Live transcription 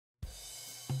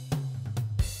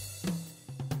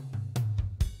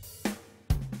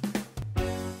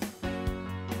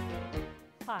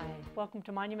Hi, welcome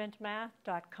to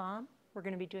monumentalmath.com. We're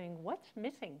going to be doing what's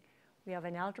missing. We have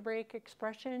an algebraic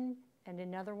expression and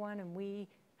another one, and we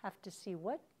have to see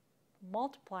what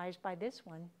multiplies by this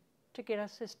one to get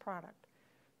us this product.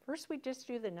 First, we just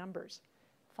do the numbers.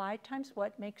 5 times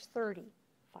what makes 30?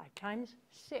 5 times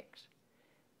 6.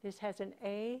 This has an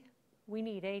a. We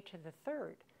need a to the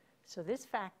third. So this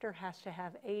factor has to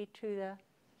have a to the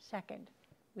second.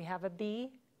 We have a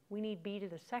b. We need b to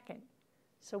the second.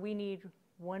 So we need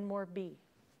one more b.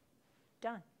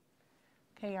 Done.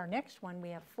 Okay, our next one, we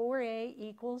have 4a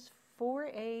equals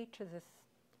 4a to the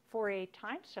 4a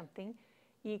times something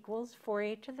equals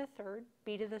 4a to the third,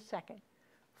 b to the second.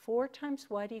 4 times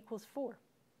what equals 4?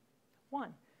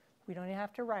 1. We don't even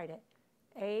have to write it.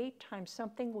 A times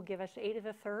something will give us a to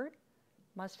the third.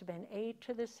 Must have been a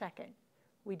to the second.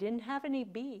 We didn't have any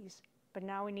b's, but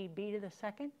now we need b to the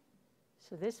second.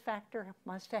 So this factor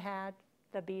must have had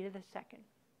the b to the second.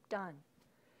 Done.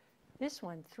 This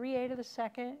one, 3a to the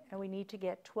second, and we need to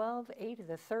get 12a to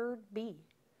the third b.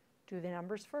 Do the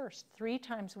numbers first. 3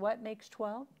 times what makes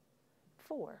 12?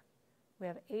 4. We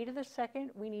have a to the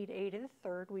second, we need a to the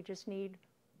third, we just need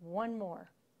one more.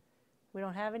 We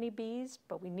don't have any b's,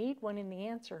 but we need one in the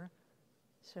answer,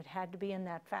 so it had to be in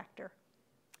that factor.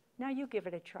 Now you give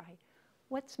it a try.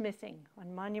 What's missing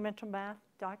on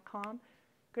monumentalmath.com?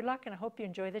 Good luck, and I hope you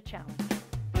enjoy the challenge.